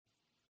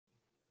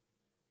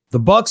The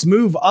Bucs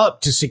move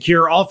up to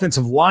secure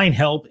offensive line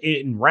help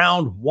in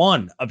round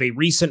one of a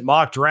recent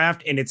mock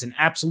draft, and it's an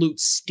absolute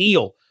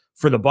steal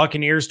for the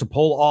Buccaneers to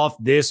pull off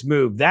this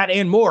move. That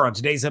and more on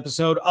today's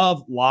episode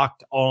of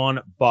Locked On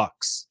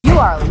Bucs. You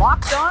are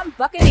Locked On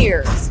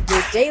Buccaneers,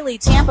 your daily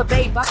Tampa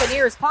Bay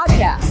Buccaneers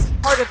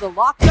podcast, part of the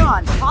Locked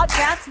On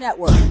Podcast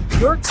Network,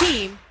 your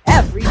team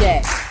every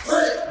day.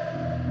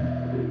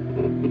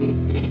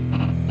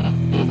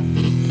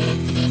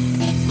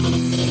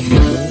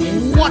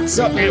 What's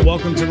up, and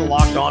welcome to the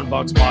Locked On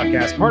Bucs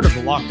podcast, part of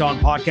the Locked On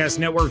Podcast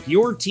Network,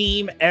 your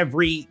team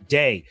every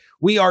day.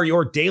 We are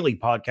your daily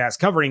podcast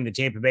covering the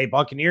Tampa Bay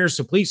Buccaneers,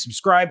 so please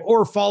subscribe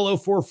or follow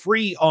for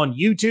free on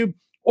YouTube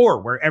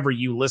or wherever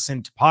you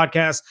listen to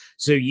podcasts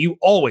so you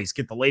always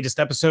get the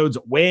latest episodes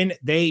when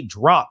they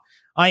drop.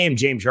 I am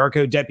James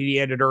Yarko, deputy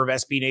editor of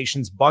SB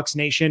Nation's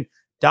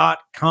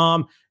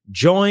BucsNation.com,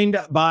 joined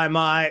by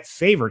my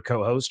favorite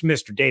co-host,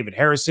 Mr. David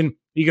Harrison.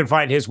 You can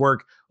find his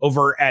work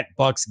over at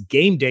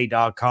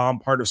BucsGameDay.com,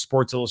 part of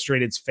Sports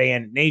Illustrated's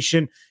Fan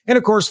Nation. And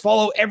of course,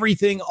 follow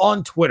everything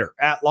on Twitter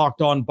at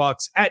Locked On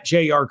Bucs, at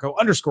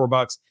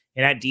JYarko_Bucs,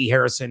 and at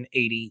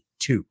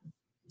DHarrison82.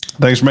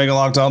 Thanks for making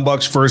Locked On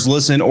Bucs first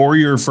listen or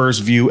your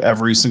first view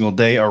every single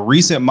day. A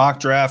recent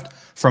mock draft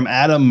from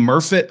Adam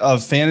Murfitt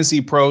of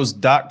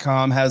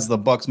FantasyPros.com has the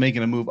Bucs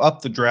making a move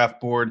up the draft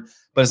board,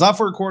 but it's not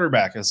for a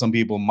quarterback, as some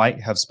people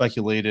might have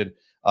speculated.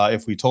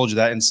 If we told you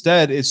that.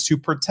 Instead, it's to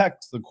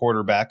protect the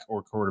quarterback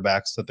or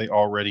quarterbacks that they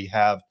already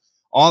have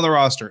on the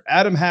roster.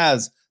 Adam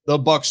has the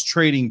Bucs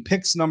trading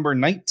picks number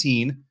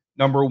 19,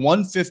 number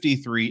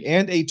 153,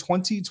 and a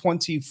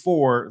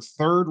 2024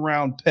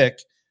 third-round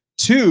pick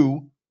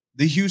to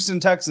the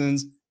Houston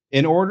Texans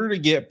in order to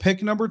get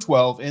pick number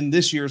 12 in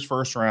this year's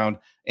first round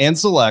and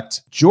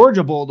select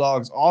Georgia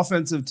Bulldogs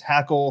offensive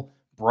tackle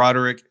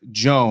Broderick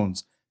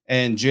Jones.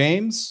 And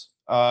James,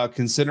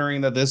 considering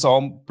that this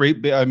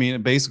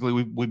basically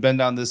we've been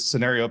down this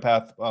scenario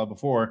path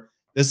before.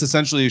 This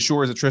essentially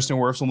assures that Tristan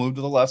Wirfs will move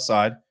to the left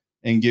side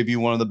and give you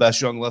one of the best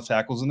young left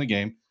tackles in the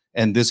game.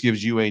 And this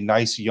gives you a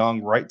nice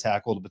young right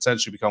tackle to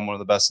potentially become one of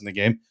the best in the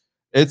game.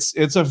 It's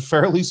a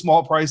fairly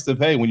small price to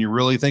pay when you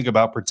really think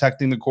about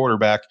protecting the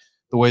quarterback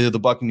the way that the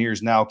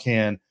Buccaneers now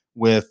can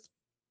with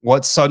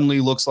what suddenly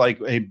looks like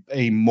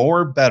a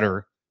more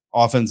better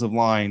offensive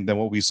line than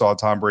what we saw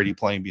Tom Brady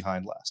playing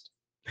behind last.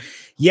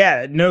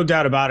 Yeah, no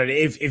doubt about it.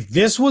 If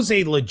this was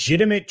a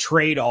legitimate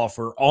trade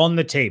offer on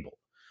the table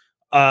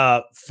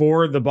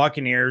for the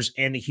Buccaneers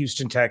and the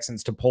Houston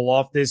Texans to pull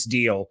off this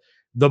deal,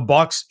 the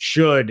Bucs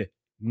should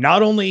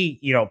not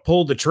only,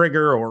 pull the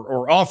trigger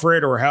or offer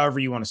it or however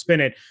you want to spin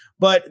it,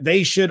 but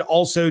they should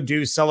also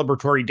do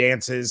celebratory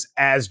dances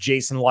as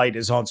Jason Light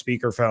is on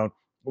speakerphone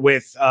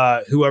with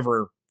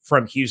whoever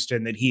from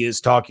Houston that he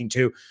is talking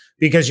to,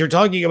 because you're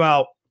talking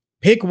about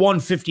pick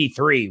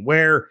 153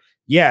 where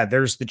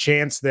there's the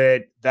chance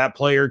that that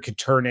player could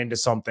turn into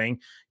something.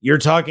 You're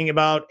talking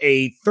about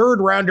a third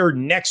rounder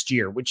next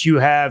year, which you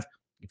have,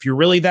 if you're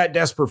really that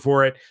desperate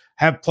for it,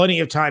 have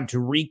plenty of time to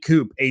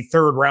recoup a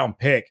third round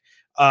pick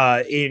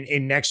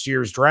in next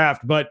year's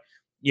draft. But,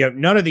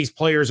 none of these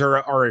players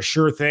are a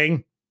sure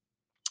thing.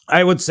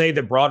 I would say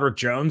that Broderick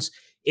Jones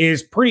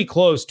is pretty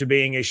close to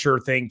being a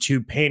sure thing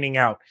to panning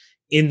out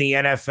in the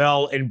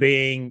NFL and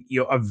being,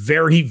 a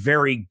very,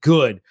 very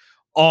good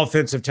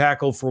offensive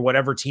tackle for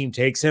whatever team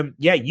takes him.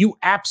 Yeah, you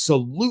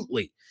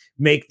absolutely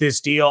make this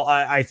deal.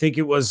 I think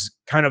it was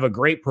kind of a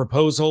great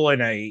proposal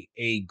and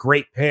a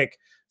great pick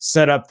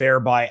set up there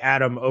by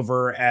Adam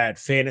over at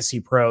Fantasy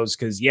Pros.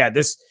 Because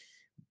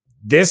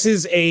this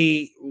is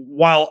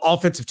while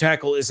offensive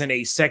tackle isn't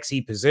a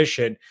sexy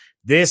position,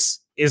 this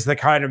is the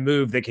kind of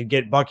move that could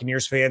get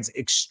Buccaneers fans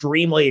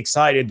extremely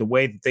excited the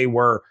way that they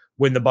were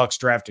when the Bucs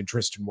drafted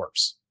Tristan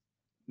Wirfs.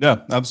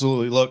 Yeah,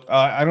 absolutely. Look,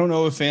 I don't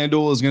know if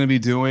FanDuel is going to be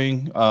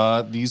doing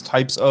these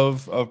types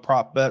of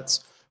prop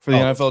bets for the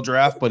NFL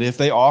draft, but if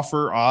they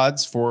offer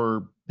odds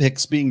for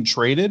picks being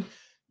traded,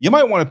 you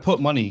might want to put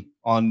money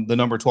on the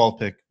number 12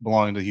 pick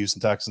belonging to the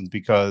Houston Texans,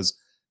 because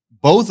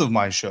both of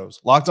my shows,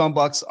 Locked On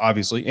Bucs,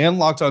 obviously, and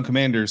Locked On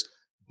Commanders,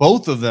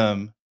 both of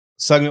them,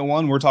 segment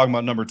one, we're talking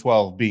about number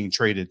 12 being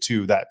traded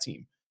to that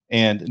team.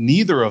 And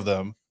neither of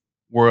them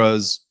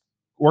was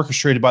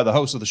orchestrated by the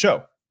host of the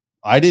show.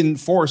 I didn't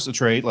force a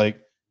trade. Like,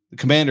 the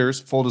Commanders,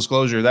 full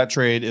disclosure, that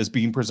trade is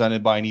being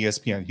presented by an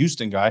ESPN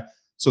Houston guy.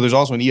 So there's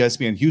also an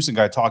ESPN Houston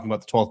guy talking about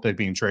the 12th pick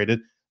being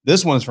traded.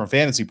 This one is from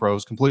Fantasy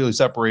Pros, completely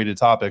separated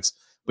topics.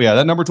 But yeah,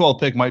 that number 12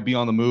 pick might be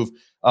on the move.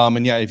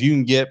 And yeah, if you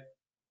can get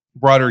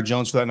Broderick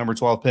Jones for that number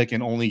 12 pick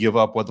and only give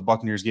up what the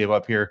Buccaneers gave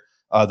up here,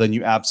 then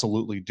you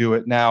absolutely do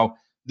it. Now,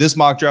 this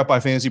mock draft by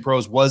Fantasy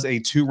Pros was a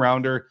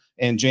 2-rounder.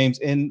 And James,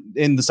 in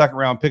the second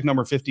round, pick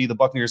number 50, the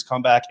Buccaneers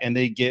come back and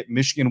they get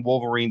Michigan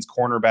Wolverines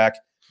cornerback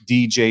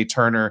DJ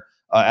Turner.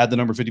 At the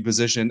number 50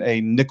 position,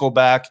 a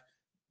nickelback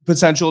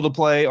potential to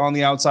play on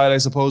the outside, I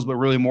suppose, but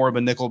really more of a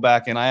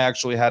nickelback. And I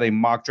actually had a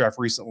mock draft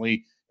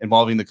recently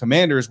involving the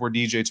Commanders where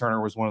DJ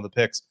Turner was one of the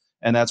picks.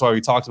 And that's why we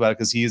talked about it,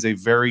 because he is a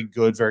very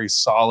good, very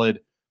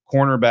solid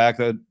cornerback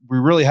that we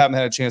really haven't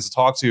had a chance to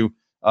talk to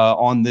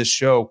on this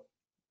show.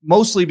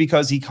 mostly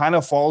because he kind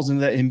of falls in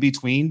that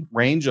in-between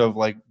range of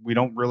like, we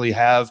don't really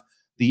have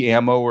the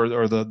ammo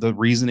or the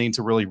reasoning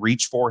to really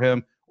reach for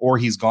him, or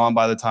he's gone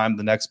by the time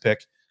the next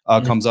pick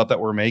comes up that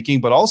we're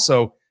making. But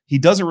also, he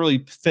doesn't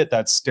really fit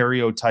that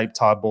stereotype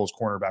Todd Bowles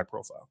cornerback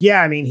profile.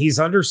 Yeah, I mean, he's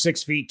under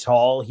 6 feet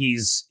tall.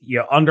 He's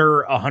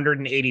under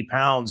 180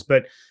 pounds.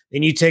 But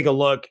then you take a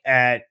look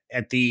at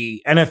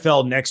the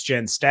NFL Next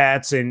Gen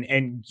stats,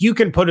 and you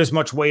can put as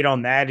much weight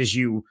on that as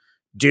you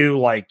do,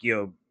 like,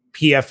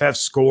 PFF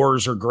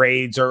scores or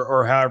grades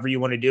or however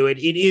you want to do it.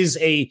 It is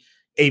a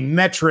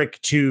metric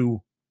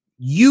to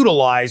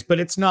utilize, but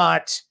it's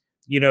not,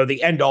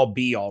 the end all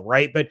be all,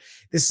 right? But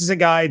this is a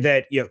guy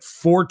that,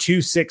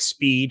 4.26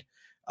 speed,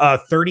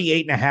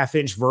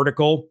 38.5-inch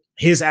vertical.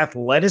 His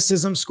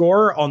athleticism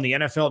score on the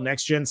NFL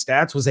Next Gen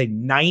stats was a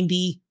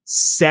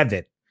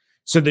 97.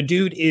 So the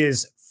dude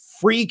is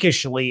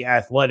freakishly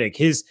athletic.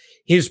 His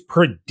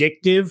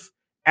predictive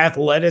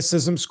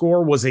athleticism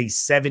score was a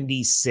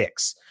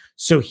 76.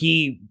 So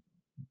he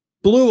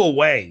blew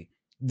away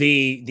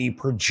the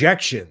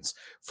projections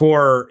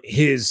for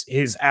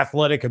his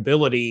athletic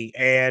ability.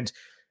 And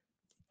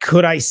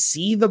could I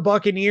see the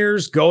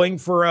Buccaneers going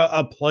for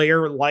a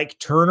player like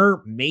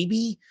Turner?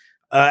 Maybe.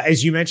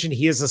 As you mentioned,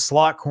 he is a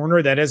slot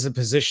corner. That is a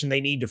position they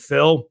need to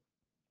fill.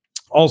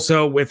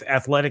 Also, with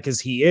athletic as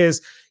he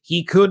is,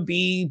 he could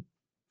be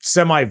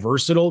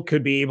semi-versatile,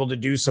 could be able to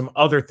do some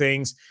other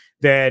things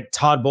that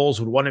Todd Bowles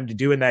would want him to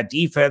do in that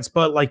defense.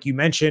 But like you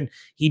mentioned,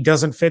 he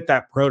doesn't fit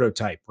that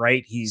prototype,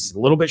 right? He's a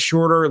little bit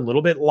shorter, a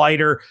little bit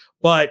lighter,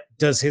 but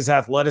does his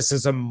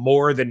athleticism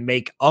more than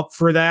make up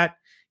for that?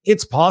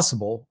 It's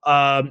possible.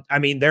 I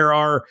mean, there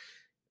are,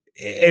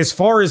 as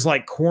far as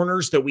like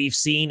corners that we've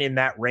seen in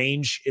that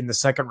range in the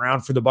second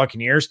round for the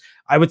Buccaneers,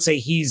 I would say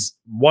he's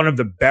one of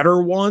the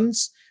better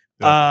ones.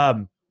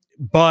 Yeah.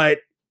 But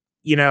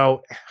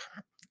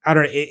I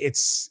don't know.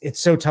 It's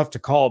so tough to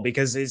call,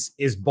 because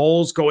is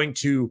Bowles going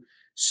to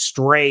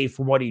stray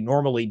from what he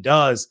normally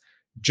does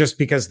just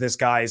because this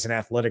guy is an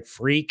athletic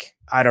freak?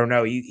 I don't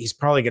know. He's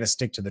probably going to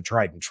stick to the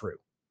tried and true.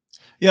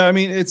 Yeah, I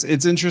mean, it's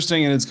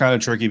interesting, and it's kind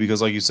of tricky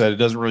because, like you said, it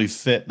doesn't really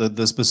fit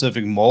the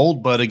specific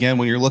mold. But again,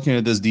 when you're looking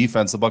at this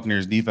defense, the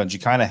Buccaneers defense, you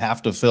kind of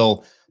have to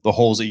fill the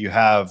holes that you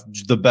have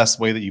the best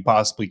way that you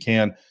possibly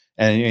can.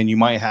 And you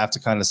might have to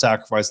kind of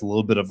sacrifice a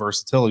little bit of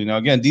versatility. Now,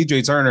 again,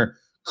 DJ Turner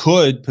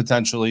could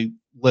potentially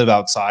live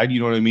outside, you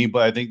know what I mean?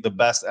 But I think the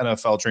best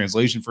NFL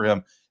translation for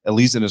him, at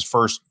least in his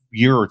first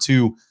year or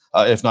two,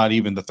 if not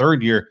even the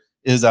third year,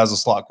 is as a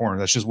slot corner.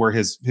 That's just where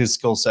his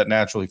skill set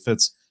naturally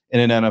fits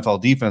in an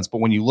NFL defense.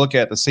 But when you look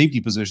at the safety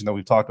position that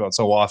we've talked about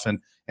so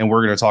often, and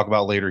we're going to talk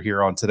about later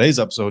here on today's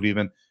episode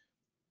even,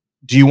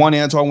 do you want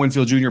Antoine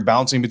Winfield Jr.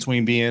 bouncing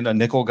between being a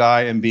nickel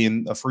guy and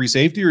being a free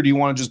safety, or do you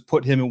want to just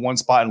put him in one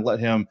spot and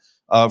let him,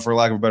 for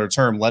lack of a better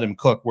term, let him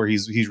cook where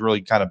he's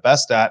really kind of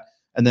best at,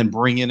 and then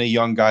bring in a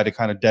young guy to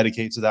kind of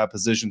dedicate to that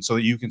position so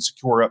that you can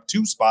secure up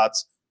 2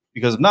 spots?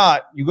 Because if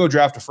not, you go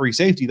draft a free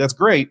safety. That's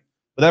great,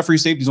 but that free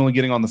safety is only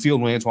getting on the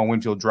field when Antoine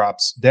Winfield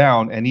drops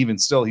down, and even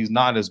still, he's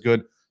not as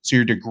good. So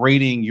you're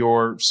degrading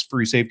your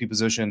free safety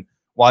position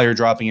while you're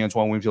dropping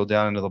Antoine Winfield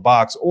down into the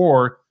box.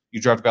 Or you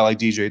draft a guy like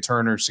DJ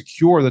Turner,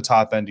 secure the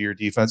top end of your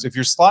defense. If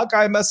your slot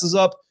guy messes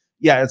up,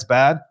 yeah, it's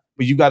bad,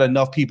 but you've got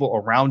enough people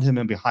around him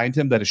and behind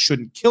him that it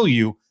shouldn't kill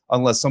you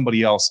unless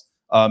somebody else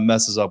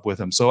messes up with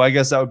him. So I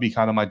guess that would be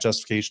kind of my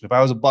justification. If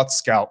I was a Bucs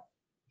scout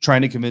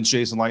trying to convince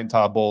Jason Light and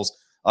Todd Bowles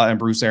and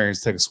Bruce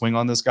Arians to take a swing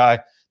on this guy,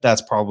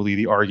 that's probably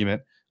the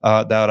argument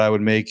that I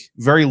would make.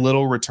 Very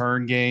little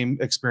return game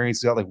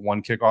experience. He's got like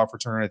 1 kickoff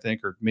return, I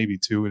think, or maybe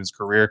 2 in his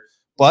career,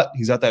 but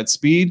he's got that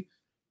speed.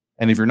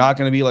 And if you're not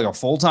going to be like a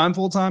full-time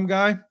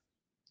guy,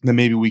 then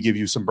maybe we give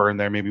you some burn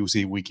there. Maybe we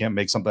see we can't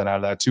make something out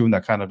of that too. And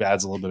that kind of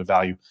adds a little bit of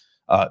value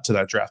to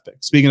that draft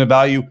pick. Speaking of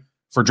value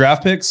for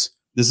draft picks,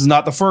 this is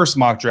not the first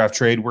mock draft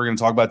trade we're going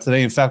to talk about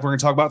today. In fact, we're going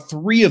to talk about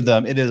 3 of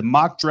them. It is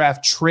Mock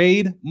Draft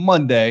Trade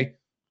Monday.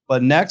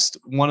 But next,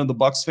 one of the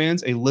Bucs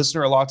fans, a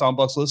listener, a Locked On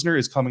Bucs listener,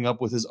 is coming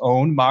up with his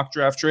own mock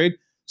draft trade.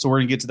 So we're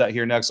going to get to that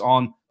here next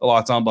on the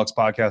Locked On Bucs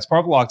podcast, part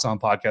of the Locked On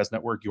Podcast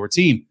Network, your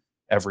team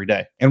every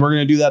day. And we're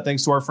going to do that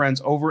thanks to our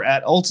friends over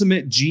at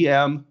Ultimate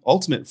GM,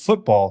 Ultimate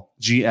Football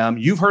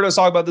GM. You've heard us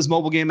talk about this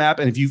mobile game app,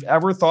 and if you've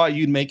ever thought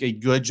you'd make a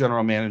good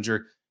general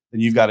manager, then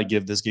you've got to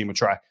give this game a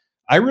try.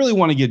 I really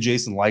want to get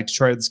Jason Light to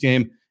try this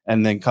game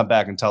and then come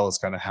back and tell us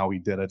kind of how he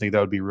did. I think that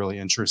would be really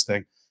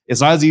interesting. It's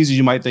not as easy as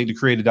you might think to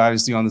create a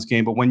dynasty on this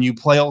game, but when you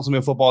play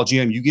Ultimate Football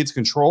GM, you get to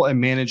control and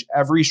manage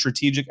every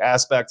strategic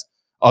aspect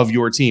of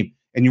your team.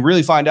 And you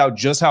really find out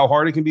just how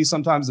hard it can be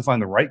sometimes to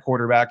find the right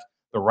quarterback,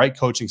 the right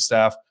coaching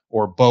staff,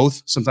 or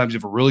both. Sometimes you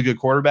have a really good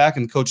quarterback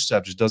and the coaching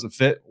staff just doesn't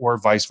fit, or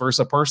vice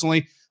versa.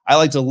 Personally, I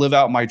like to live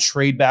out my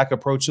trade back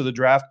approach to the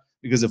draft,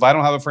 because if I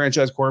don't have a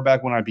franchise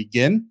quarterback when I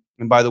begin,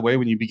 and by the way,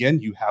 when you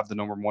begin, you have the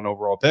number 1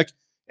 overall pick,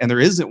 and there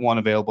isn't one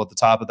available at the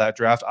top of that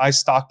draft, I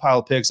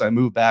stockpile picks, I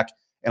move back,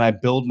 and I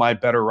build my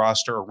better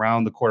roster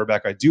around the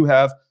quarterback I do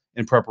have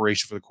in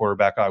preparation for the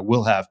quarterback I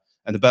will have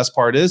And the best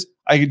part is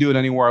I can do it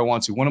anywhere I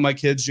want to. One of my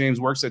kids, James,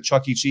 works at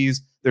Chuck E.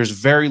 Cheese. There's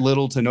very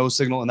little to no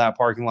signal in that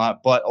parking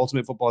lot, but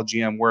Ultimate Football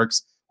GM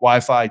works.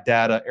 Wi-Fi,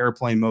 data,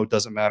 airplane mode,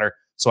 doesn't matter.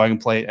 So I can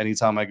play it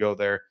anytime I go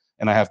there,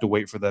 and I have to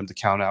wait for them to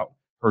count out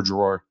her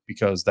drawer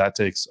because that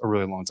takes a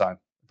really long time,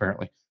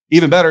 apparently.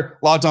 Even better,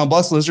 Locked On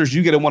Bucs listeners,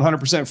 you get a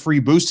 100%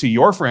 free boost to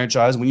your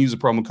franchise when you use the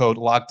promo code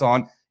Locked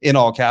On in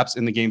all caps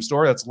in the game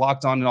store. That's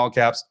Locked On in all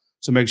caps.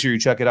 So make sure you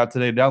check it out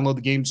today. Download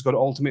the game. Just go to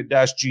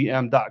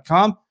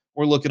ultimate-gm.com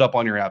or look it up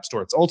on your app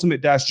store. It's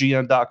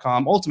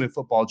ultimate-gm.com. Ultimate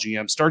Football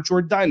GM. Start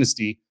your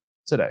dynasty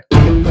today.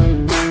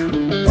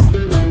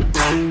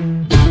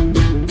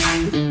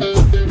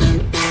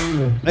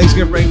 Thanks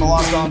again for making the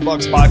Locked On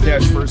Bucs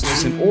podcast first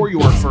listen or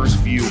your first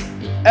view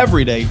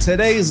every day.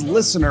 Today's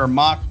listener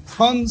mock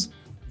comes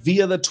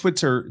via the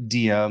Twitter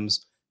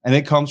DMs, and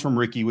it comes from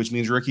Ricky, which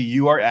means, Ricky,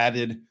 you are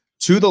added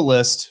to the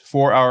list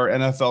for our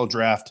NFL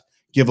draft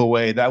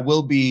giveaway. That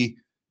will be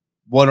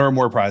one or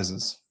more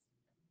prizes.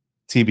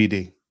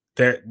 TBD.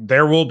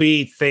 There will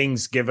be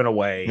things given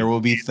away. There will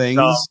be things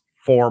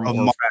of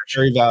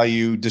monetary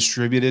value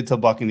distributed to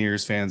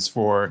Buccaneers fans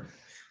for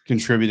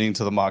contributing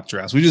to the mock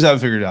drafts. We just haven't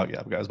figured it out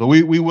yet, guys, but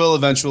we will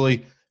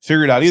eventually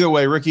figure it out. Either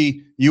way,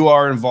 Ricky, you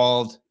are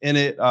involved in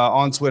it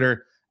on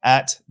Twitter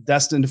at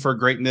Destined for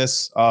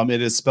Greatness.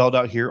 It is spelled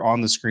out here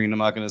on the screen. I'm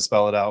not going to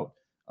spell it out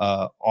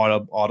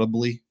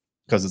audibly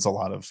because it's a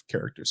lot of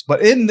characters.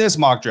 But in this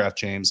mock draft,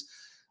 James,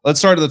 let's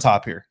start at the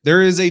top here.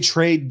 There is a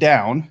trade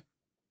down.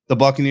 The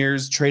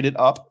Buccaneers traded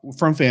up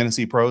from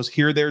Fantasy Pros.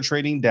 Here they're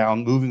trading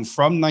down, moving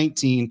from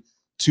 19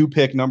 to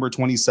pick number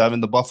 27.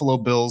 The Buffalo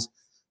Bills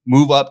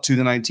move up to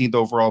the 19th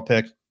overall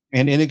pick.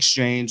 And in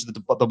exchange,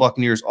 the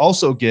Buccaneers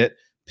also get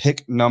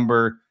pick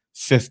number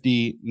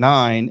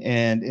 59.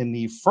 And in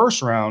the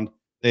first round,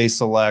 they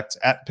select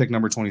at pick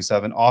number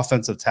 27,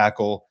 offensive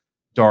tackle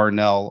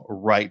Darnell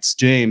Wright.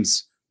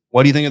 James,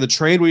 what do you think of the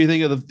trade? What do you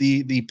think of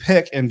the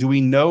pick? And do we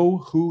know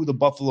who the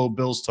Buffalo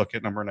Bills took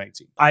at number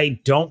 19? I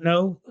don't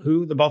know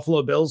who the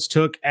Buffalo Bills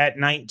took at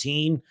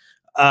 19.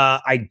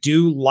 I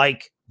do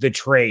like the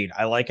trade.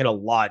 I like it a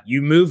lot.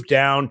 You move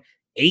down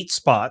 8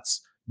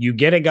 spots. You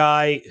get a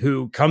guy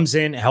who comes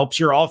in, helps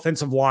your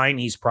offensive line.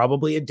 He's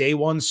probably a day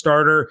one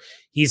starter.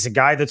 He's a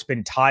guy that's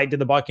been tied to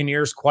the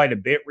Buccaneers quite a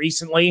bit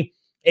recently.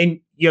 And,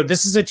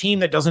 this is a team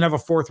that doesn't have a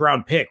 4th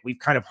round pick. We've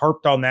kind of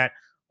harped on that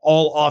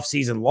all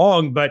offseason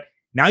long, but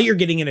now you're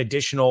getting an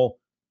additional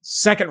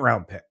 2nd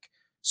round pick.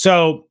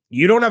 So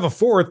you don't have a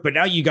 4th, but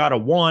now you got a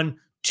 1,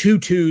 2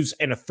 2s,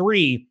 and a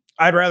 3.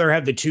 I'd rather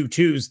have the 2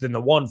 2s than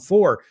the 1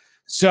 4.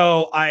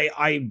 So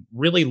I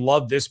really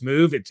love this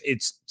move.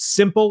 It's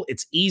simple.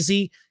 It's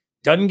easy.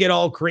 Doesn't get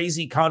all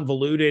crazy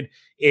convoluted.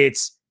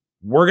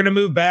 We're going to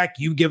move back.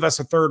 You give us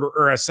a 3rd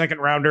or a 2nd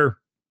rounder,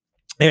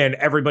 and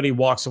everybody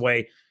walks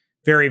away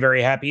very,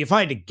 very happy. If I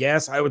had to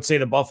guess, I would say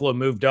the Buffalo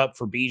moved up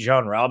for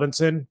Bijan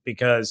Robinson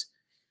because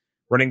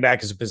running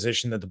back is a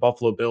position that the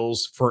Buffalo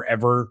Bills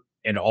forever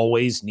and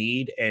always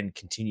need and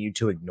continue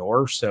to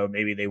ignore. So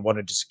maybe they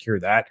wanted to secure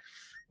that.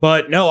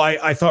 But no,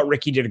 I thought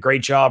Ricky did a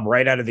great job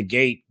right out of the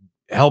gate,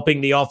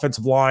 helping the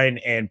offensive line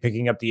and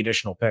picking up the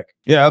additional pick.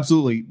 Yeah,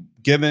 absolutely.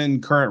 Given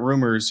current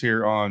rumors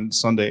here on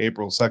Sunday,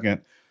 April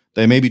 2nd,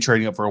 they may be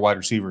trading up for a wide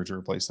receiver to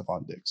replace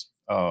Stephon Diggs.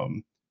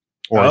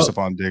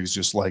 Stephon Diggs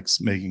just likes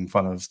making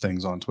fun of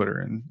things on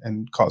Twitter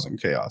and causing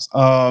chaos.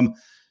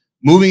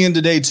 Moving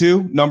into day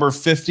 2, number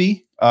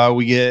 50,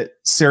 we get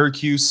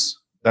Syracuse.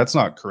 That's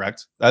not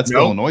correct. That's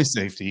Illinois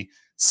safety,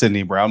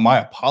 Sidney Brown. My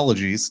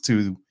apologies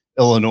to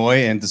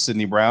Illinois and to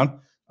Sidney Brown.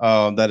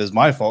 That is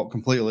my fault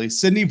completely.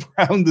 Sidney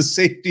Brown, the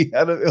safety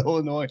out of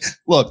Illinois.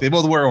 Look, they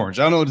both wear orange.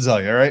 I don't know what to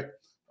tell you, all right?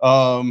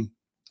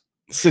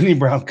 Sidney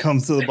Brown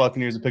comes to the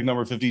Buccaneers at pick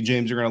number 50.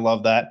 James, you're going to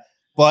love that.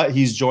 But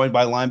he's joined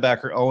by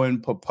linebacker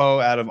Owen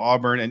Popo out of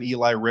Auburn and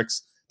Eli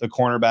Ricks, the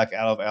cornerback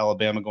out of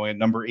Alabama, going at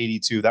number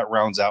 82. That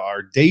rounds out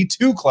our day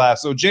 2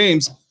 class. So,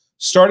 James,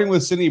 starting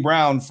with Sidney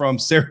Brown from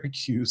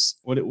Syracuse,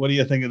 what do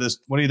you think of this?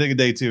 What do you think of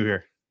day 2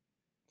 here?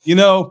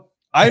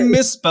 I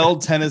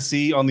misspelled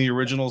Tennessee on the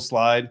original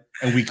slide,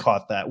 and we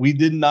caught that. We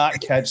did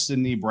not catch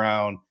Sidney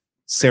Brown,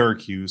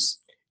 Syracuse.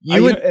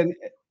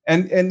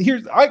 And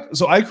here's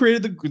I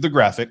created the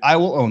graphic. I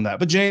will own that.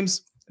 But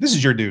James, this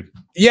is your dude.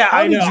 Yeah,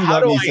 I know. How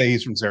did you let me say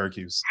he's from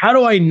Syracuse? How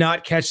do I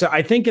not catch that?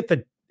 I think at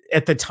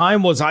the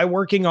time, was I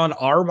working on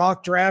our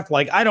mock draft?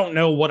 Like, I don't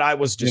know what I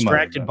was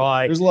distracted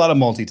by. There's a lot of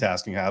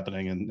multitasking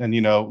happening. And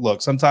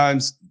look,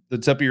 sometimes the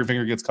tip of your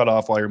finger gets cut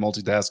off while you're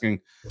multitasking,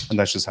 and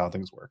that's just how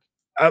things work.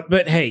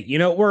 But hey,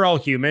 we're all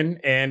human,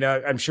 and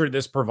I'm sure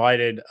this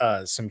provided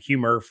some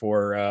humor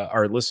for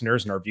our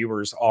listeners and our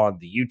viewers on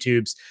the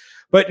YouTubes.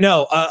 But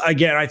no,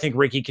 again, I think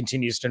Ricky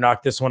continues to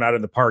knock this one out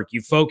of the park.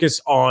 You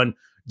focus on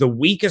the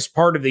weakest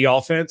part of the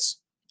offense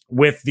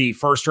with the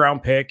 1st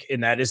round pick,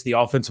 and that is the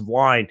offensive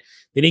line.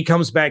 Then he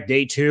comes back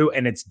day 2,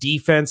 and it's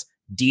defense,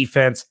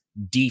 defense,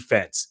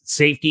 defense.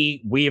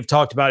 Safety, we have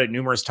talked about it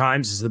numerous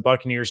times, is the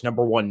Buccaneers'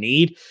 number 1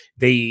 need.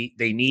 They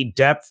need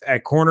depth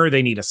at corner.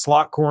 They need a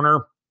slot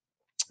corner.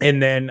 And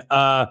then,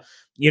 who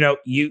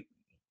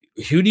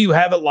do you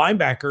have at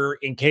linebacker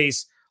in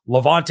case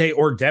Levante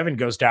or Devin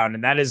goes down.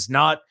 And it's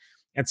not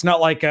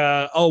like,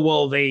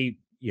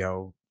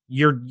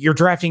 you're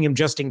drafting him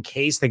just in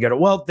case they go to,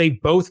 well, they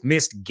both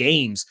missed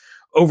games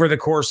over the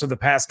course of the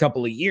past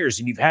couple of years.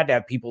 And you've had to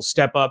have people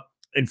step up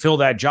and fill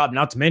that job.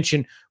 Not to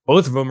mention,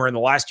 both of them are in the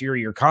last year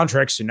of your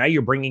contract. So now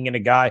you're bringing in a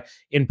guy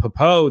in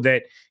Popo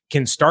that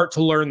can start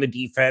to learn the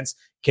defense,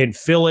 can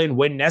fill in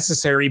when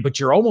necessary, but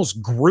you're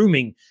almost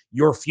grooming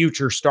your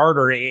future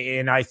starter.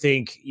 And I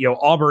think,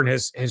 Auburn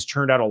has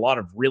churned out a lot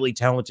of really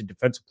talented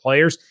defensive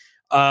players.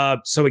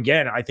 So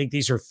again, I think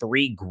these are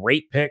three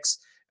great picks.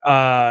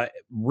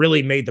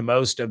 Really made the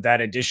most of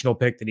that additional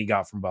pick that he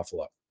got from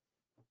Buffalo.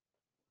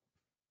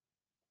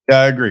 Yeah,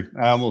 I agree.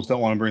 I almost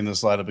don't want to bring this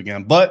slide up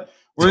again, but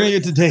we're going to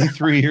get to day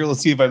 3 here. Let's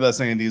see if I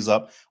mess any of these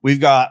up. We've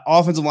got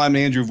offensive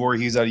lineman Andrew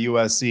Voorhees out of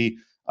USC.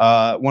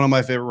 One of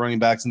my favorite running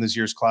backs in this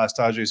year's class,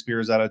 Tajay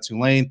Spears out of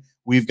Tulane.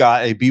 We've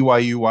got a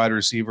BYU wide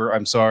receiver.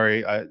 I'm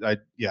sorry.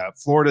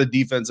 Florida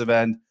defensive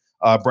end,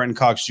 Brenton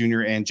Cox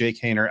Jr. and Jake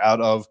Haener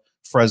out of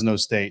Fresno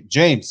State.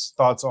 James,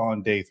 thoughts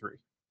on day 3?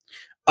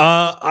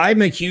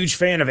 I'm a huge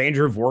fan of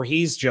Andrew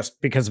Voorhees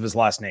just because of his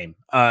last name.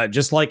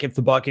 Just like if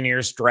the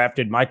Buccaneers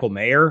drafted Michael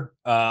Mayer,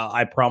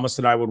 I promised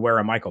that I would wear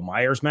a Michael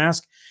Myers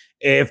mask.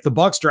 If the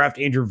Bucs draft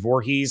Andrew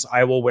Voorhees,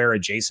 I will wear a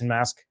Jason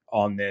mask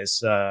on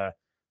this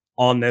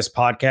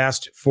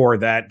podcast for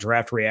that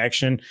draft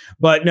reaction.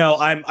 But no,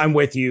 I'm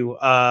with you.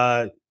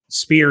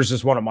 Spears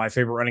is one of my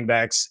favorite running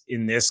backs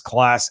in this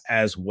class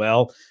as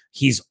well.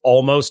 He's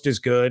almost as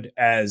good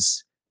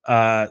as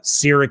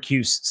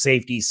Syracuse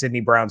safety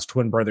Sidney Brown's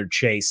twin brother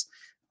Chase.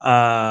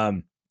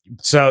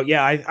 So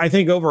yeah, I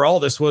think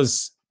overall this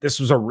was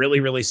a really,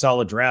 really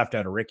solid draft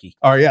out of Ricky.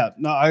 Oh yeah,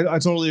 no, I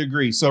totally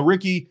agree. So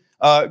Ricky,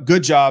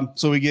 good job.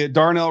 So we get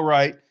Darnell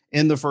Wright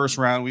in the first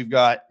round. We've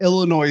got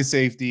Illinois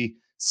safety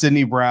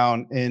Sidney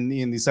Brown in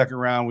the second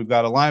round. We've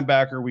got a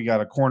linebacker. We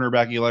got a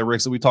cornerback, Eli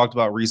Ricks, that we talked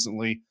about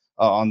recently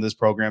on this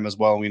program as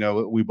well. We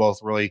know we both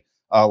really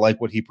like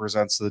what he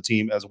presents to the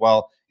team as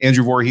well.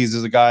 Andrew Voorhees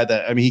is a guy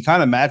that, he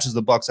kind of matches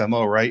the Bucs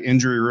MO, right?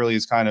 Injury really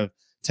is kind of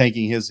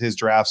tanking his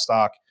draft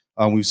stock.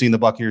 We've seen the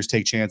Buccaneers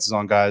take chances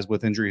on guys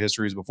with injury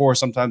histories before.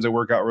 Sometimes they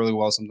work out really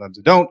well. Sometimes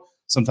they don't.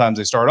 Sometimes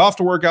they start off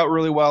to work out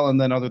really well, and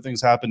then other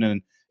things happen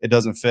and it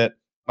doesn't fit.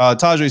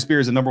 Tajay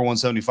Spears at number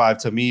 175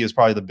 to me is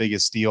probably the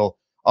biggest steal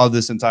of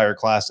this entire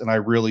class. And I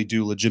really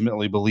do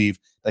legitimately believe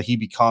that he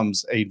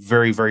becomes a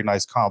very, very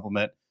nice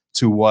complement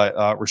to what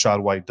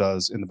Rachaad White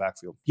does in the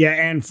backfield. Yeah,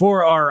 and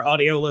for our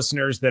audio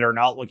listeners that are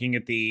not looking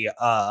at the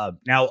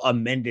now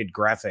amended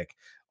graphic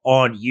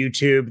on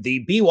YouTube,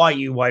 the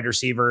BYU wide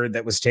receiver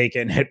that was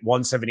taken at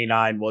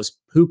 179 was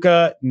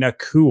Puka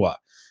Nacua.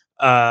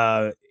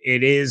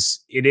 It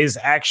is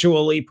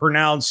actually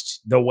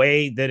pronounced the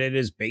way that it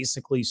is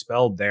basically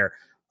spelled there.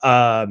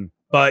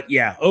 But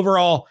yeah,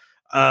 overall,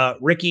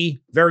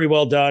 Ricky, very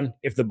well done.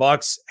 If the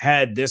Bucs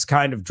had this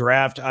kind of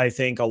draft, I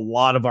think a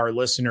lot of our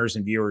listeners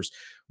and viewers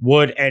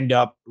would end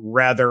up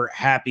rather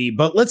happy.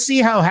 But let's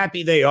see how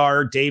happy they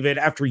are, David,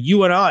 after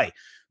you and I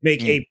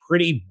make a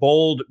pretty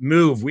bold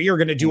move. We are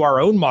going to do our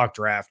own mock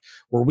draft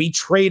where we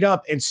trade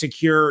up and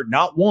secure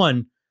not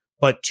one,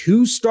 but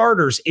 2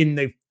 starters in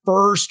the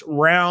first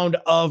round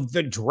of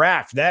the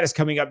draft. That is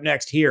coming up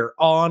next here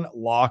on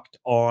Locked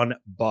On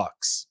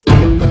Bucs.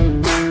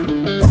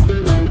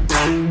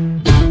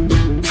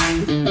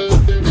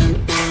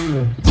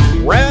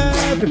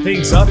 Wrapping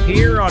things up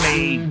here on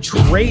a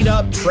trade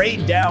up,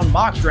 trade down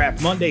mock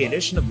draft Monday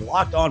edition of the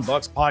Locked On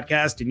Bucs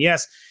podcast. And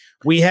yes,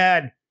 we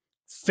had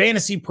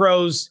Fantasy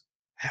Pros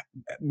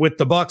with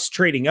the Bucs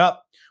trading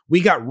up. We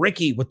got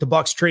Ricky with the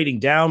Bucs trading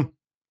down.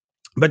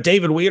 But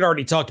David, we had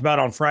already talked about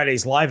on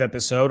Friday's live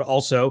episode.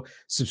 Also,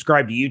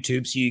 subscribe to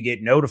YouTube so you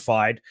get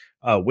notified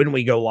when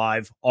we go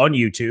live on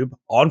YouTube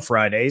on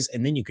Fridays.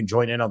 And then you can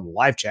join in on the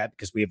live chat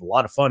because we have a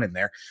lot of fun in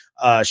there.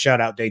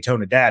 Shout out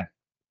Daytona Dad.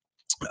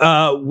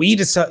 We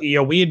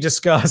had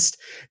discussed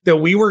that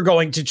we were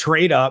going to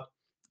trade up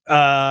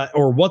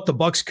or what the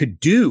Bucs could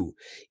do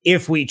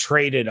if we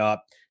traded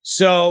up.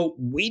 So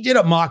we did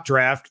a mock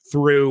draft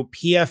through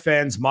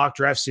PFN's mock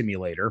draft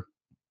simulator.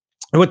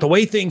 And with the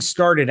way things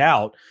started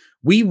out,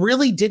 we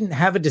really didn't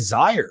have a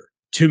desire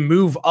to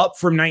move up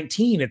from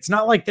 19. It's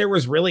not like there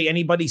was really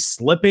anybody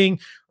slipping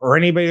or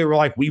anybody that were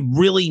like, we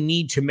really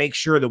need to make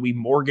sure that we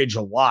mortgage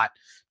a lot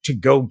to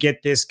go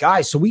get this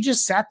guy. So we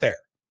just sat there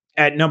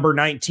at number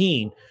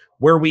 19,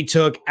 where we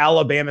took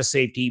Alabama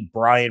safety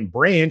Brian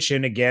Branch.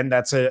 And again,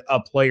 that's a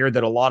player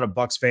that a lot of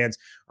Bucs fans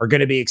are going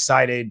to be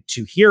excited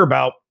to hear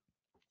about.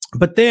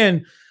 But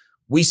then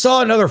we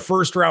saw another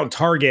first round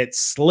target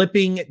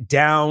slipping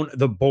down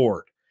the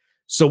board.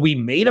 So we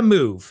made a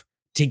move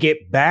to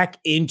get back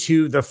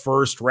into the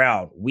first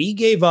round. We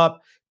gave up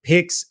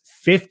picks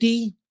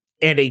 50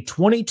 and a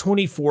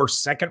 2024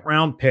 second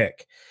round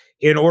pick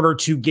in order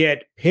to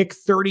get pick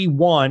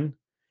 31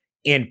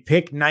 and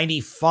pick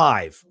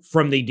 95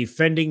 from the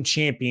defending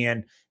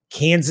champion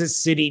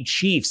Kansas City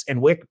Chiefs.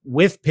 And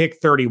with pick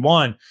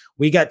 31,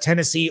 we got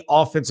Tennessee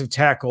offensive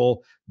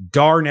tackle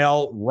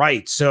Darnell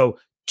Wright. So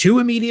 2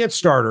 immediate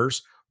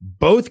starters,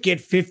 Both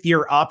get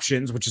fifth-year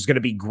options, which is going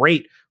to be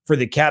great for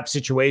the cap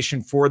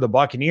situation for the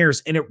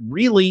Buccaneers. And it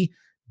really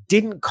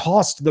didn't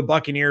cost the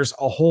Buccaneers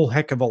a whole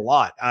heck of a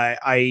lot.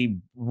 I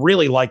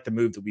really like the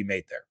move that we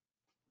made there.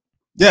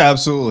 Yeah,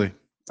 absolutely.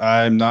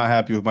 I'm not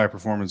happy with my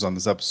performance on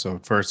this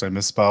episode. First, I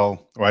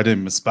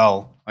didn't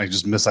misspell. I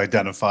just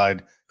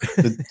misidentified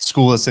the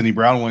school that Cindy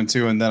Brown went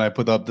to, and then I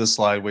put up this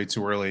slide way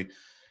too early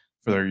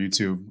for their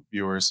YouTube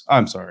viewers.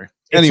 I'm sorry.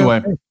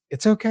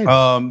 It's okay.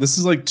 This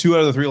is like 2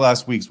 out of the 3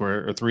 last weeks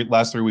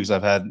last 3 weeks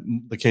I've had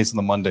the case of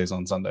the Mondays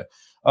on Sunday.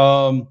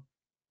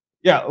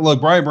 Yeah,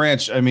 look, Brian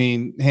Branch, I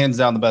mean, hands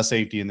down the best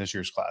safety in this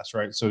year's class,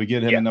 right? So to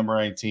get him at number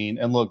 19,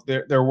 and look,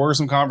 there were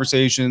some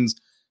conversations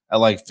at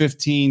like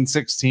 15,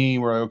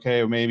 16, where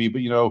okay, maybe,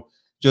 but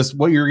just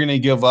what you're going to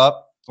give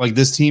up. Like,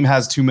 this team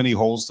has too many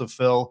holes to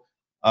fill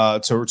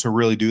to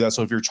really do that.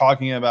 So if you're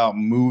talking about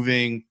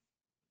moving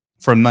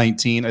from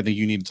 19, I think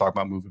you need to talk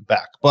about moving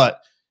back.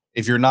 But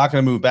if you're not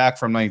going to move back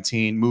from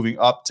 19, moving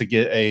up to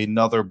get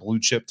another blue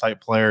chip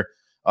type player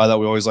that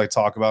we always like to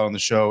talk about on the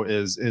show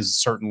is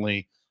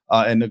certainly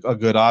and a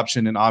good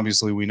option. And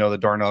obviously, we know that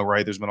Darnell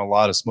Wright, there's been a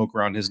lot of smoke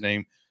around his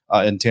name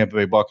in Tampa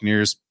Bay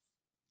Buccaneers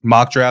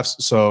mock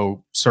drafts.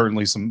 So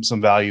certainly some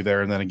value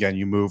there. And then again,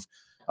 you move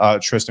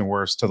Tristan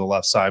Wirfs to the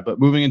left side. But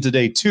moving into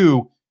day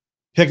 2,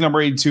 pick number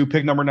 82,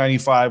 pick number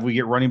 95, we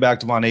get running back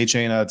Devon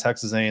Achane out of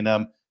Texas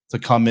A&M to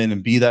come in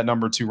and be that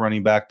number 2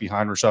 running back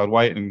behind Rachaad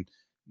White. And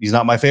he's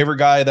not my favorite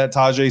guy that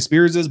Tajay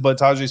Spears is, but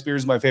Tajay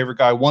Spears is my favorite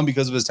guy. 1,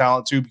 because of his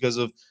talent, 2, because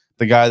of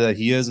the guy that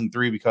he is, and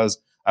 3, because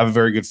I have a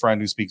very good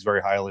friend who speaks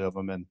very highly of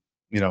him. And,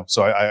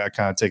 so I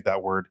kind of take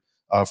that word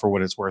for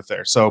what it's worth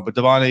there. So, but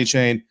Devon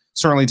Achane,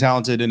 certainly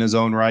talented in his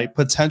own right,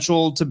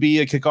 potential to be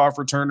a kickoff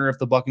returner if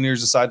the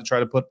Buccaneers decide to try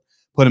to put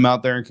him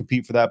out there and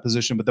compete for that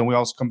position. But then we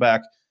also come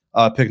back,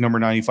 pick number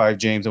 95,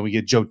 James, and we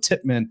get Joe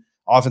Tippmann,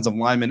 offensive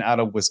lineman out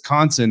of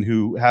Wisconsin,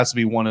 who has to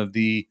be one of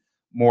the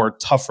more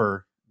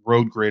tougher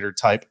road grader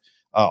type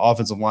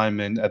offensive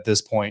linemen at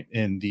this point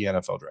in the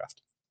NFL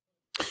draft.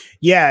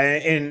 Yeah,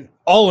 and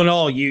all in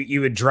all,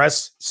 you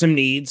address some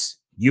needs,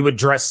 you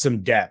address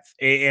some depth,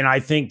 and I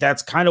think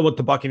that's kind of what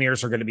the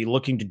Buccaneers are going to be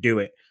looking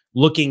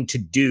to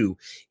do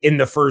in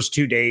the first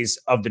 2 days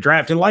of the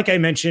draft. And like I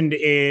mentioned,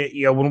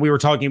 when we were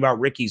talking about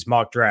Ricky's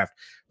mock draft,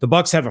 the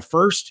Bucs have a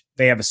first,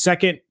 they have a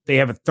second, they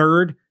have a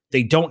third,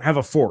 they don't have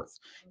a fourth.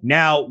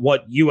 Now,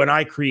 what you and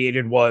I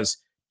created was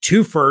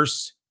 2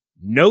 firsts,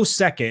 no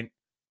second,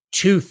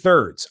 2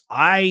 thirds.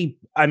 I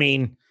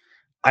mean,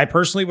 I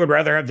personally would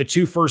rather have the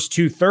 2 firsts,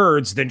 2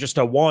 thirds than just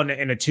a 1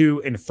 and a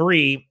 2 and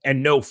 3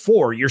 and no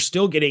 4. You're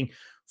still getting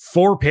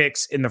 4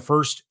 picks in the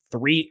first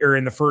 3 or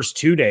in the first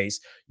 2 days.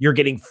 You're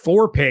getting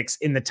 4 picks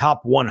in the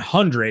top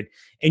 100,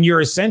 and you're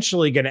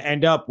essentially going to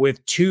end up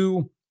with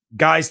 2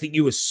 guys that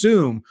you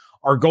assume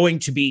are going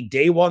to be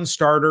day 1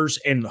 starters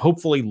and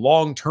hopefully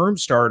long-term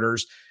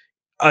starters.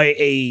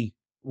 A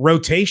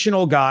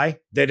rotational guy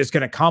that is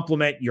going to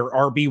complement your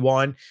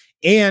RB1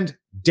 and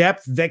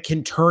depth that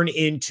can turn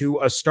into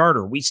a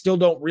starter. We still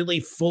don't really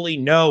fully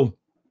know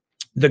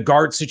the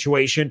guard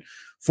situation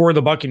for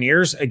the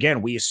Buccaneers.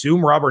 Again, we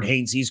assume Robert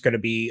Hainsey is going to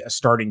be a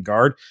starting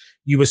guard.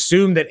 You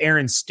assume that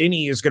Aaron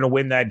Stinney is going to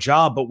win that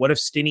job, but what if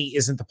Stinney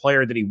isn't the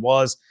player that he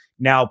was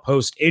now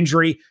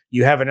post-injury?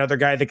 You have another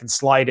guy that can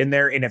slide in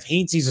there, and if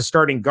Hainsey's a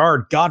starting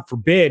guard, God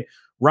forbid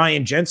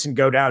Ryan Jensen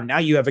go down, now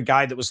you have a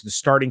guy that was the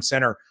starting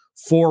center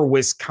for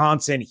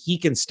Wisconsin. He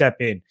can step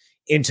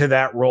into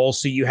that role.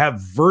 So you have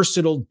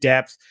versatile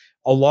depth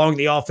along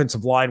the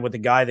offensive line with a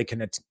guy that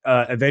can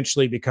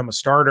eventually become a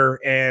starter.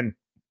 And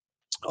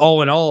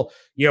all in all,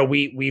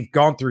 we've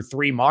gone through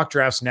 3 mock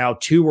drafts now,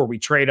 2 where we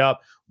trade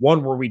up,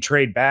 1 where we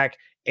trade back.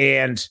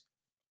 And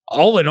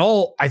all in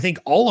all, I think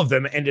all of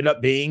them ended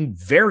up being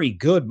very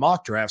good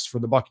mock drafts for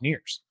the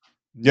Buccaneers.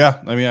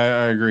 Yeah, I mean,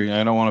 I agree.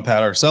 I don't want to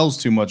pat ourselves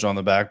too much on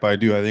the back, but I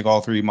do. I think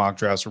all 3 mock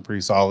drafts were pretty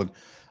solid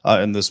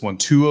in this one.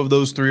 2 of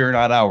those 3 are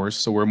not ours,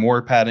 so we're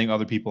more patting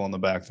other people on the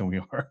back than we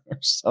are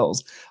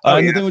ourselves.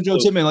 And the thing with Joe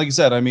Tippmann, like you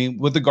said, I mean,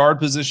 with the guard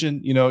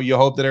position, you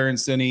hope that Aaron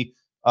Stinney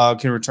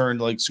can return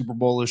like Super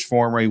Bowl-ish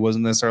form, where he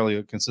wasn't necessarily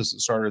a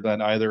consistent starter. Then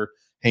either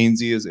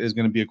Hainsey is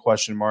going to be a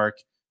question mark.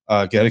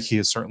 Gedeke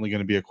is certainly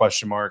going to be a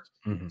question mark.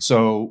 Mm-hmm.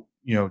 So,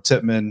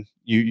 Tippmann,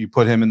 you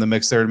put him in the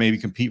mix there to maybe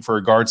compete for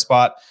a guard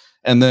spot.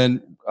 And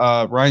then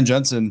Ryan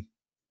Jensen,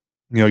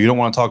 you don't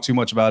want to talk too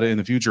much about it in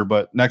the future,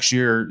 but next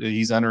year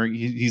he's entering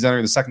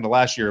the second to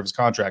last year of his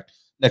contract.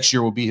 Next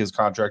year will be his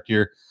contract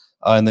year.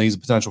 And then he's a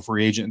potential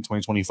free agent in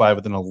 2025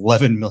 with an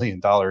 $11 million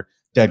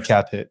dead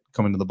cap hit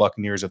coming to the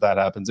Buccaneers if that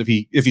happens. If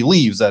he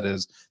leaves, that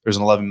is, there's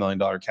an $11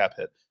 million cap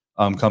hit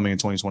coming in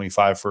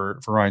 2025 for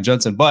Ryan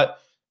Jensen. But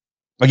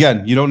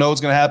again, you don't know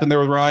what's going to happen there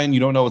with Ryan. You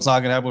don't know what's not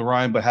going to happen with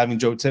Ryan, but having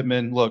Joe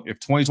Tippmann, look, if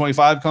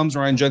 2025 comes,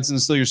 Ryan Jensen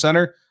is still your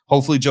center.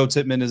 Hopefully Joe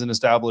Tippmann is an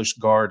established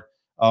guard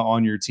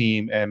on your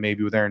team, and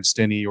maybe with Aaron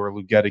Stinney or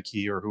Luke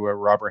Gedeke or whoever,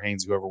 Robert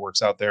Hainsey, whoever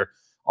works out there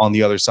on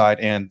the other side.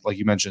 And like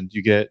you mentioned,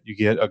 you get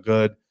a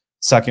good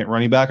second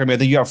running back. I mean, I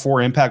think you got 4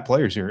 impact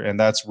players here, and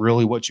that's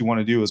really what you want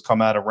to do, is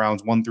come out of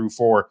rounds 1 through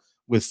 4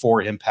 with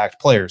 4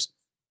 impact players.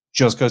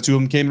 just because 2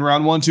 of them came in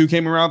round 1, 2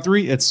 came in round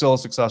 3, it's still a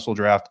successful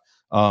draft.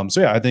 So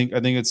yeah, I think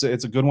it's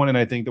a good one, and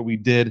I think that we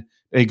did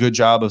a good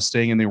job of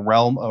staying in the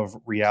realm of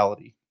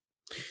reality.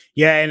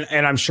 Yeah,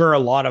 and I'm sure a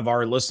lot of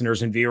our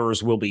listeners and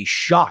viewers will be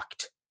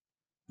shocked,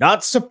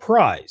 not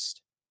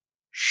surprised,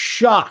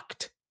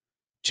 shocked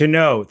to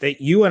know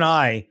that you and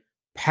I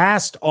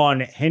passed on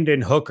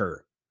Hendon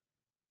Hooker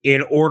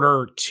in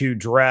order to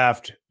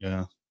draft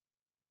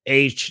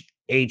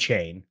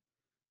A-Chain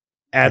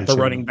at the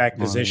running back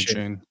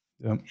position.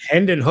 Yep.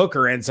 Hendon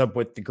Hooker ends up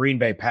with the Green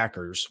Bay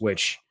Packers,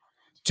 which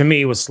to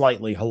me was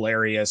slightly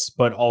hilarious,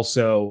 but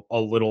also a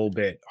little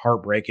bit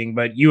heartbreaking.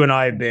 But you and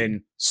I have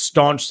been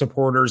staunch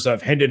supporters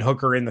of Hendon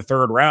Hooker in the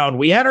 3rd round.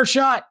 We had our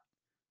shot.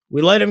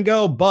 We let him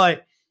go,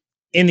 but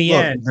in the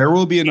end, there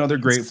will be another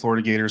great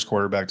Florida Gators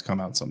quarterback to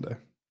come out someday.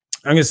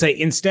 I'm going to say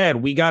instead,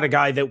 we got a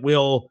guy that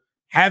will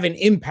have an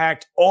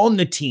impact on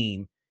the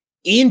team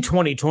in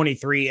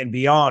 2023 and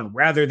beyond,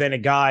 rather than a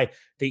guy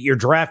that you're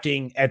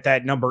drafting at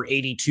that number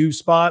 82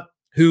 spot,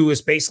 who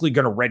is basically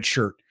going to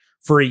redshirt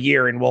for a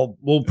year and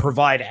will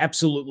provide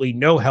absolutely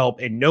no help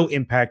and no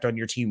impact on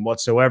your team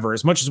whatsoever.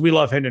 As much as we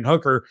love Hendon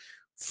Hooker,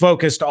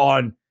 focused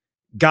on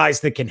guys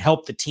that can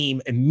help the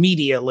team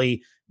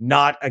immediately,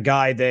 not a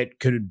guy that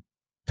could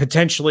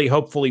potentially,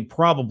 hopefully,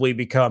 probably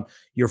become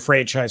your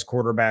franchise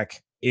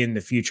quarterback in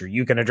the future.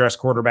 You can address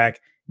quarterback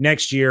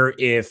next year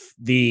if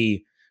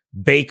the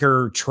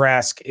Baker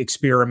Trask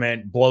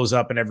experiment blows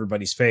up in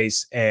everybody's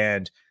face.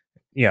 And,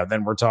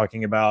 then we're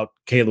talking about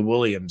Caleb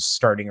Williams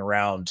starting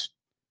around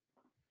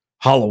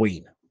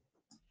Halloween.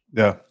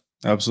 Yeah,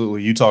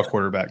 absolutely. Utah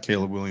quarterback,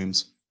 Caleb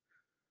Williams.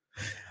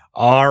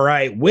 All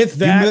right. With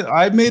that,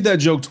 I've made that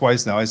joke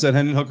twice now. I said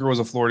Hendon Hooker was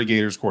a Florida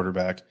Gators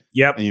quarterback.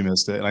 Yep. And you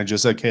missed it. And I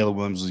just said Caleb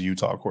Williams was a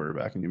Utah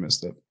quarterback, and you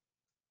missed it.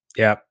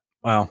 Yep.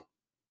 Well,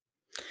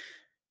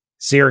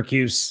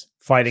 Syracuse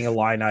fighting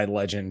Illini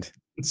legend,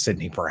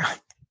 Sidney Brown.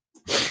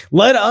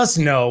 Let us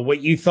know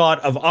what you thought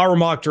of our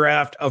mock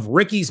draft, of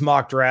Ricky's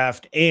mock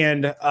draft,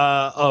 and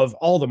of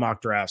all the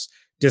mock drafts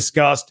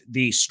discussed,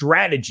 the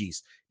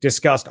strategies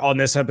discussed on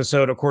this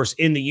episode, of course,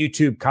 in the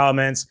YouTube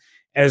comments,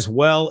 as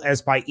well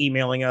as by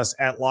emailing us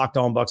at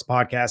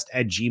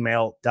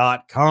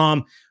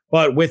lockedonbuckspodcast@gmail.com.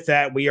 But with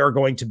that, we are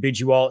going to bid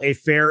you all a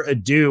fair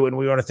adieu, and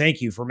we want to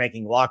thank you for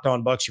making Locked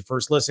On Bucs your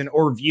first listen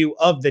or view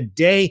of the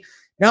day.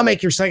 Now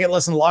make your second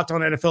listen Locked On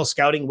NFL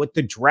Scouting with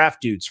the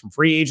Draft Dudes. From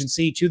free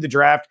agency to the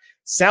draft,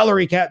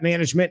 salary cap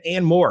management,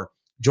 and more.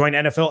 Join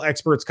NFL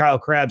experts Kyle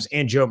Krabs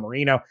and Joe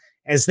Marino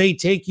as they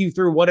take you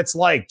through what it's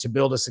like to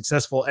build a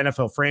successful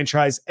NFL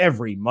franchise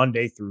every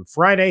Monday through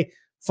Friday.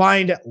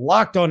 Find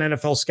Locked On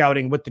NFL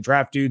Scouting with the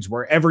Draft Dudes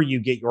wherever you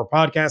get your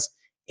podcasts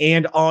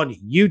and on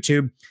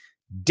YouTube.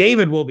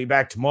 David will be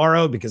back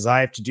tomorrow because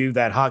I have to do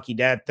that hockey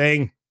dad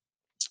thing,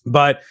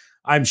 but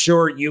I'm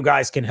sure you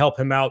guys can help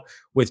him out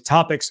with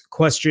topics,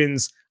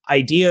 questions,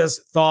 ideas,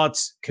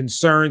 thoughts,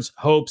 concerns,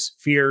 hopes,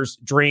 fears,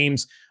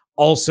 dreams.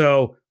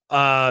 Also,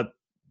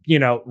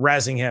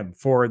 razzing him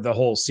for the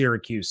whole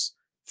Syracuse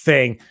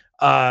thing.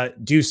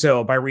 Do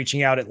so by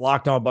reaching out at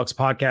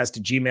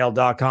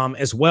lockedonbuckspodcast@gmail.com,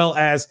 as well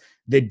as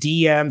the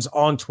DMs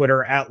on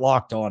Twitter at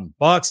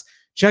LockedOnBucks.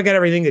 Check out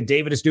everything that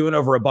David is doing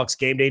over at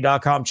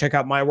BucsGameDay.com. Check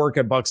out my work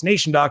at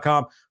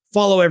BucsNation.com.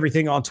 Follow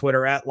everything on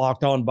Twitter at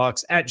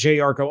LockedOnBucks, at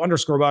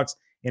JArco_Bucks,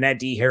 and at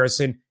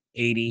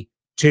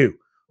DHarrison82.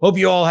 Hope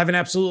you all have an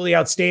absolutely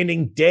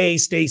outstanding day.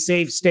 Stay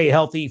safe, stay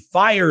healthy,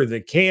 fire the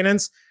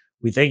cannons.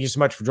 We thank you so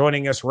much for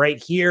joining us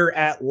right here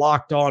at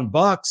Locked On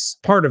Bucs,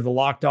 part of the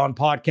Locked On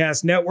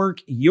Podcast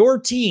Network, your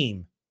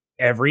team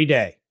every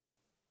day.